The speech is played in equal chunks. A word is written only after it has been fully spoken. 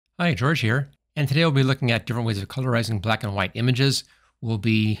Hi, George here, and today we'll be looking at different ways of colorizing black and white images. We'll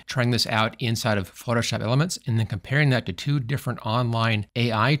be trying this out inside of Photoshop Elements and then comparing that to two different online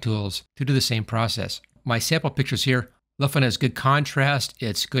AI tools to do the same process. My sample pictures here, left one has good contrast,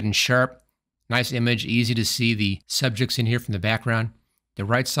 it's good and sharp, nice image, easy to see the subjects in here from the background. The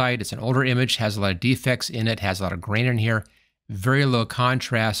right side, it's an older image, has a lot of defects in it, has a lot of grain in here, very low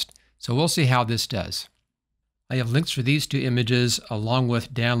contrast, so we'll see how this does. I have links for these two images along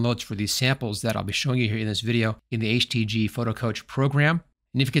with downloads for these samples that I'll be showing you here in this video in the HTG Photo Coach program.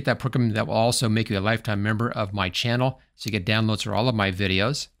 And if you get that program, that will also make you a lifetime member of my channel. So you get downloads for all of my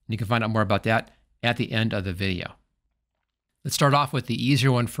videos. And you can find out more about that at the end of the video. Let's start off with the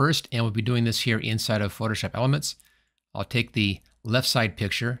easier one first, and we'll be doing this here inside of Photoshop Elements. I'll take the left side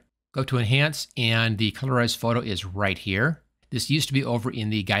picture, go to Enhance, and the Colorize photo is right here. This used to be over in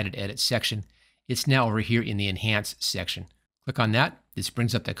the Guided Edit section. It's now over here in the Enhance section. Click on that. This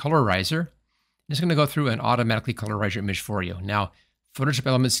brings up the Colorizer. It's going to go through and automatically colorize your image for you. Now, Photoshop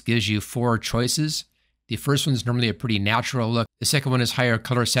Elements gives you four choices. The first one is normally a pretty natural look. The second one is higher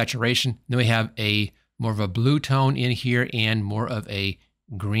color saturation. Then we have a more of a blue tone in here and more of a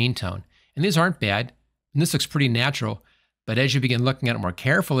green tone. And these aren't bad. And this looks pretty natural. But as you begin looking at it more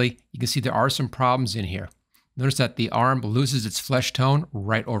carefully, you can see there are some problems in here. Notice that the arm loses its flesh tone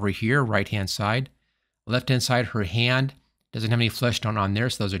right over here, right-hand side. Left-hand side, her hand doesn't have any flesh tone on there,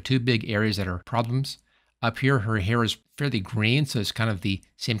 so those are two big areas that are problems. Up here, her hair is fairly green, so it's kind of the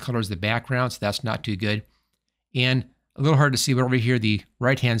same color as the background, so that's not too good. And a little hard to see, but over here, the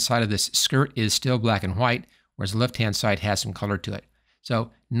right-hand side of this skirt is still black and white, whereas the left-hand side has some color to it.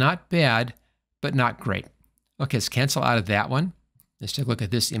 So not bad, but not great. Okay, let's cancel out of that one. Let's take a look at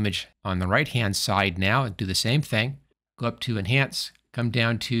this image on the right-hand side now and do the same thing. Go up to Enhance, come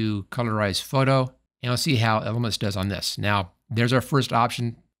down to Colorize Photo, and we'll see how Elements does on this. Now, there's our first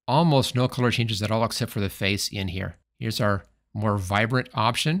option. Almost no color changes at all except for the face in here. Here's our more vibrant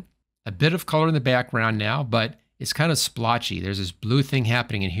option. A bit of color in the background now, but it's kind of splotchy. There's this blue thing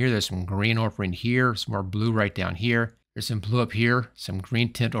happening in here. There's some green over in here, some more blue right down here. There's some blue up here, some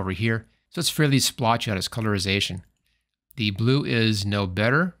green tint over here. So it's fairly splotchy on its colorization. The blue is no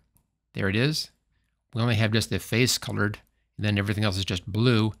better. There it is. We only have just the face colored, and then everything else is just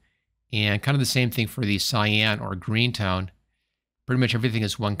blue. And kind of the same thing for the cyan or green tone. Pretty much everything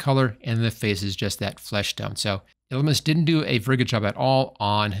is one color, and the face is just that flesh tone. So Elements didn't do a very good job at all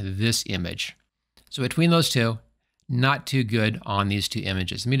on this image. So between those two, not too good on these two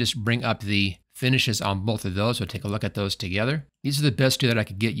images. Let me just bring up the finishes on both of those. We'll take a look at those together. These are the best two that I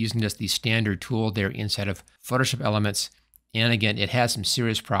could get using just the standard tool there inside of Photoshop Elements. And again, it has some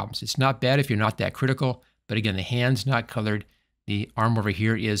serious problems. It's not bad if you're not that critical, but again, the hand's not colored. The arm over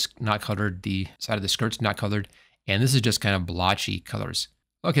here is not colored. The side of the skirt's not colored. And this is just kind of blotchy colors.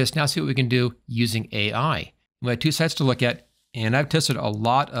 Okay, let's now see what we can do using AI. We have two sites to look at, and I've tested a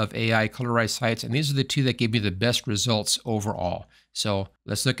lot of AI colorized sites, and these are the two that gave me the best results overall. So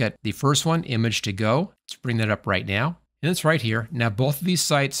let's look at the first one, Image to Go. Let's bring that up right now. And it's right here. Now, both of these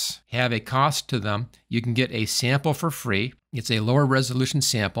sites have a cost to them. You can get a sample for free. It's a lower resolution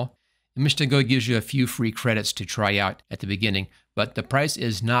sample. Image to Go gives you a few free credits to try out at the beginning, but the price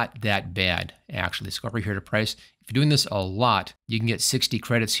is not that bad, actually. Let's go over here to price. If you're doing this a lot, you can get 60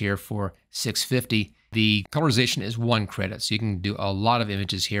 credits here for $6.50. The colorization is 1 credit, so you can do a lot of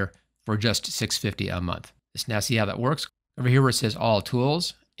images here for just $6.50 a month. Let's now see how that works. Over here where it says All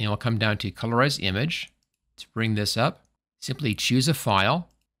Tools, and we'll come down to Colorize Image. Let's bring this up. Simply choose a file,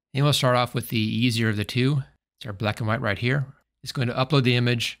 and we'll start off with the easier of the two. It's our black and white right here. It's going to upload the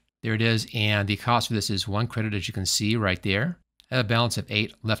image. There it is, and the cost for this is 1 credit, as you can see right there. I have a balance of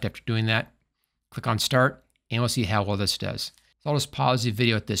 8 left after doing that. Click on Start, and we'll see how well this does. So I'll just pause the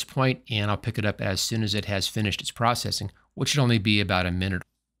video at this point, and I'll pick it up as soon as it has finished its processing, which should only be about a minute.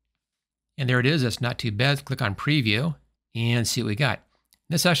 And there it is. That's not too bad. Click on Preview, and see what we got.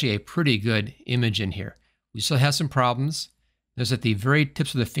 That's actually a pretty good image in here. We still have some problems. Notice that the very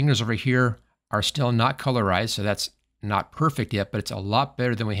tips of the fingers over here are still not colorized, so that's not perfect yet, but it's a lot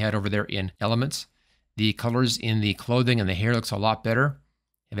better than we had over there in Elements. The colors in the clothing and the hair looks a lot better.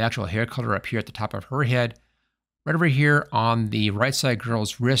 We have actual hair color up here at the top of her head. Right over here on the right side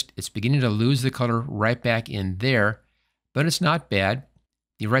girl's wrist, it's beginning to lose the color right back in there, but it's not bad.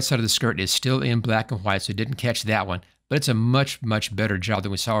 The right side of the skirt is still in black and white, so it didn't catch that one, but it's a much, much better job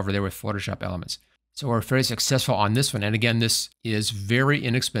than we saw over there with Photoshop Elements. So we're fairly successful on this one. And again, this is very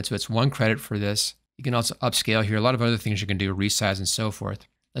inexpensive. It's 1 credit for this. You can also upscale here. A lot of other things you can do, resize and so forth.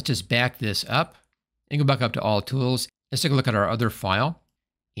 Let's just back this up and go back up to All Tools. Let's take a look at our other file.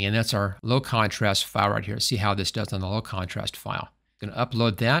 And that's our low contrast file right here. See how this does on the low contrast file. Going to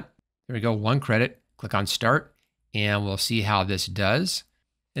upload that. There we go, 1 credit. Click on Start, and we'll see how this does.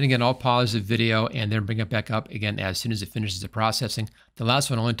 And again, I'll pause the video and then bring it back up again as soon as it finishes the processing. The last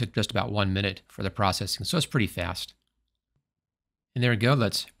one only took just about 1 minute for the processing, so it's pretty fast. And there we go.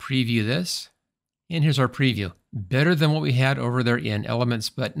 Let's preview this. And here's our preview. Better than what we had over there in Elements,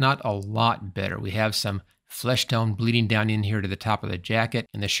 but not a lot better. We have some flesh tone bleeding down in here to the top of the jacket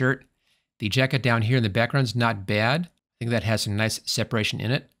and the shirt. The jacket down here in the background's not bad. I think that has some nice separation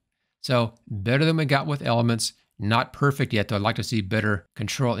in it. So better than we got with Elements. Not perfect yet, though. I'd like to see better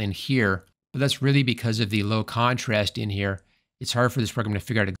control in here, but that's really because of the low contrast in here. It's hard for this program to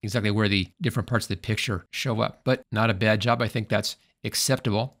figure out exactly where the different parts of the picture show up, but not a bad job. I think that's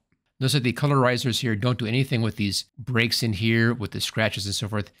acceptable. Notice that the colorizers here don't do anything with these breaks in here, with the scratches and so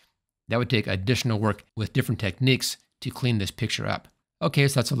forth. That would take additional work with different techniques to clean this picture up. Okay,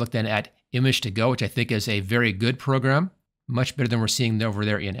 so let's look then at Image to Go, which I think is a very good program, much better than we're seeing over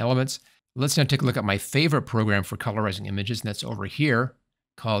there in Elements. Let's now take a look at my favorite program for colorizing images, and that's over here,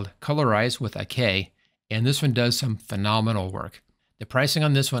 called Colorize with a K, and this one does some phenomenal work. The pricing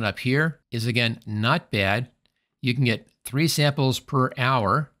on this one up here is, again, not bad. You can get 3 samples per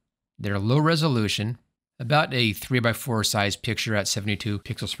hour. They're low resolution, about a 3x4 size picture at 72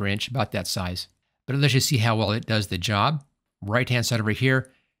 pixels per inch, about that size. But it lets you see how well it does the job. Right-hand side over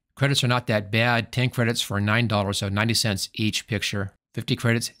here, credits are not that bad. 10 credits for $9, so 90 cents each picture. 50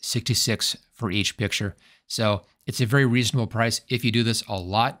 credits, 66 for each picture. So it's a very reasonable price if you do this a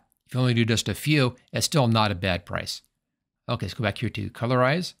lot. If you only do just a few, it's still not a bad price. Okay, let's go back here to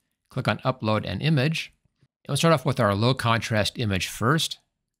Colorize. Click on Upload an Image. And we'll start off with our low contrast image first.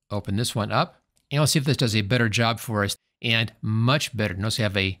 Open this one up. And we'll see if this does a better job for us. And much better. Notice we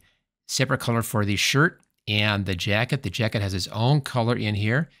have a separate color for the shirt and the jacket. The jacket has its own color in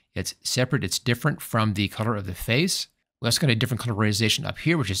here. It's separate. It's different from the color of the face. We also got a different colorization up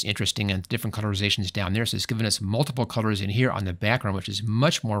here, which is interesting, and different colorizations down there. So it's given us multiple colors in here on the background, which is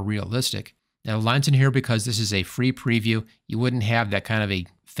much more realistic. Now, lines in here, because this is a free preview, you wouldn't have that kind of a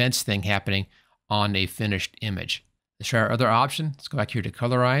fence thing happening on a finished image. Let's try our other option. Let's go back here to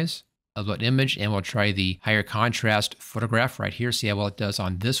Colorize, Upload Image, and we'll try the higher contrast photograph right here. See how well it does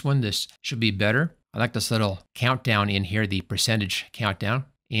on this one. This should be better. I like this little countdown in here, the percentage countdown.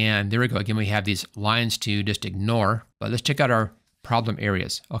 And there we go. Again, we have these lines to just ignore. But let's check out our problem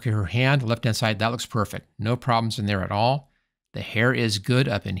areas. Okay, her hand, left-hand side, that looks perfect. No problems in there at all. The hair is good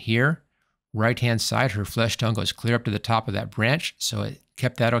up in here. Right-hand side, her flesh tone goes clear up to the top of that branch. So it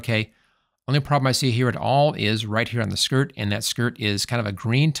kept that okay. Only problem I see here at all is right here on the skirt. And that skirt is kind of a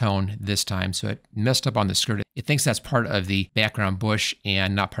green tone this time. So it messed up on the skirt. It thinks that's part of the background bush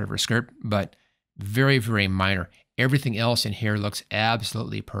and not part of her skirt. But very, very minor. Everything else in here looks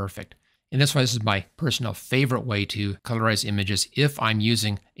absolutely perfect. And that's why this is my personal favorite way to colorize images if I'm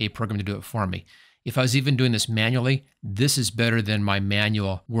using a program to do it for me. If I was even doing this manually, this is better than my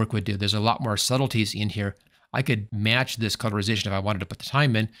manual work would do. There's a lot more subtleties in here. I could match this colorization if I wanted to put the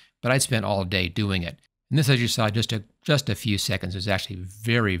time in, but I'd spend all day doing it. And this, as you saw, just a few seconds. It was actually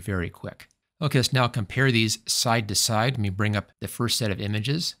very, very quick. Okay, let's now compare these side to side. Let me bring up the first set of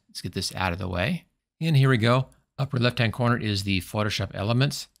images. Let's get this out of the way. And here we go. Upper left-hand corner is the Photoshop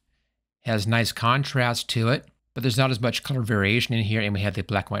Elements. Has nice contrast to it, but there's not as much color variation in here, and we have the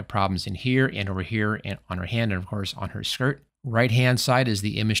black and white problems in here and over here and on her hand and, of course, on her skirt. Right-hand side is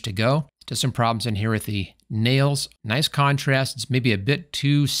the Image to Go. Just some problems in here with the nails. Nice contrast. It's maybe a bit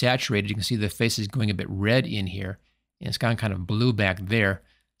too saturated. You can see the face is going a bit red in here, and it's gone kind of blue back there.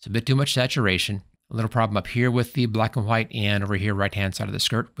 It's a bit too much saturation. A little problem up here with the black and white, and over here, right-hand side of the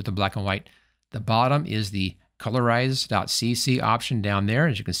skirt with the black and white. The bottom is the Colorize.cc option down there,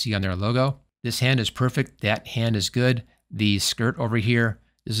 as you can see on their logo. This hand is perfect. That hand is good. The skirt over here,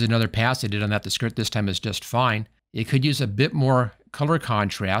 this is another pass I did on that. The skirt this time is just fine. It could use a bit more color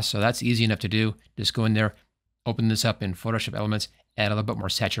contrast, so that's easy enough to do. Just go in there, open this up in Photoshop Elements, add a little bit more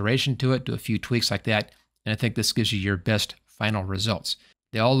saturation to it, do a few tweaks like that, and I think this gives you your best final results.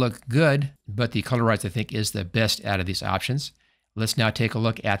 They all look good, but the Colorize, I think, is the best out of these options. Let's now take a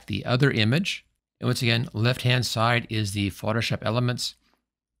look at the other image. And once again, left-hand side is the Photoshop Elements,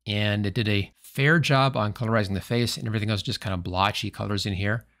 and it did a fair job on colorizing the face, and everything else just kind of blotchy colors in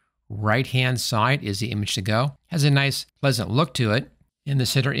here. Right-hand side is the Image to Go. Has a nice, pleasant look to it. In the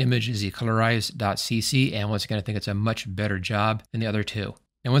center image is the Colorize.cc, and once again, I think it's a much better job than the other two.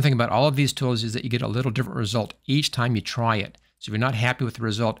 And one thing about all of these tools is that you get a little different result each time you try it. So if you're not happy with the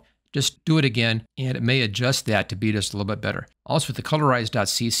result, just do it again, and it may adjust that to be just a little bit better. Also, with the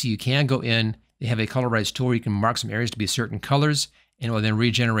Colorize.cc, you can go in. They have a Colorize tool where you can mark some areas to be certain colors, and it will then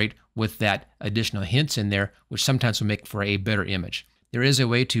regenerate with that additional hints in there, which sometimes will make for a better image. There is a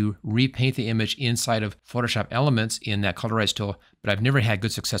way to repaint the image inside of Photoshop Elements in that Colorize tool, but I've never had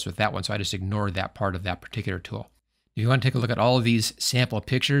good success with that one, so I just ignored that part of that particular tool. If you want to take a look at all of these sample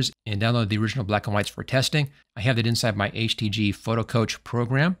pictures and download the original black and whites for testing, I have that inside my HTG Photo Coach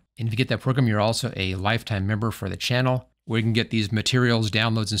program. And if you get that program, you're also a lifetime member for the channel, where you can get these materials,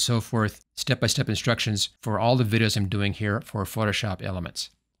 downloads, and so forth, step-by-step instructions for all the videos I'm doing here for Photoshop Elements.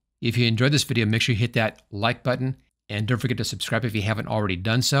 If you enjoyed this video, make sure you hit that like button, and don't forget to subscribe if you haven't already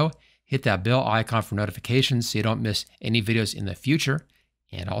done so. Hit that bell icon for notifications so you don't miss any videos in the future,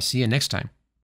 and I'll see you next time.